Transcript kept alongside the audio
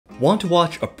Want to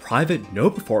watch a private No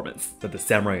performance that the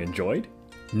samurai enjoyed?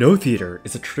 No theater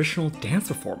is a traditional dance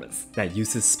performance that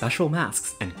uses special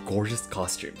masks and gorgeous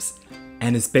costumes,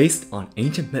 and is based on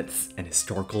ancient myths and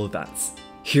historical events.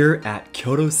 Here at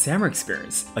Kyoto Samurai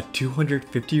Experience, a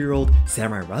 250-year-old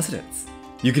samurai residence,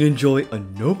 you can enjoy a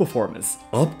No performance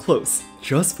up close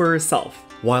just for yourself,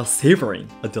 while savoring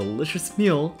a delicious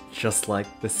meal just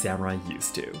like the samurai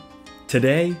used to.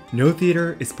 Today, No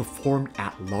theater is performed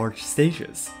at large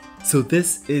stages, so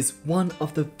this is one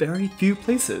of the very few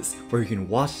places where you can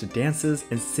watch the dances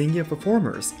and singing of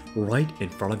performers right in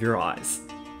front of your eyes.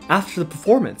 After the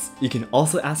performance, you can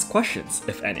also ask questions,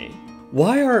 if any.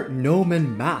 Why are No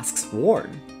men masks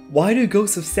worn? Why do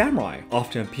ghosts of samurai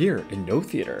often appear in No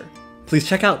theater? Please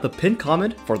check out the pinned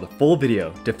comment for the full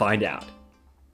video to find out.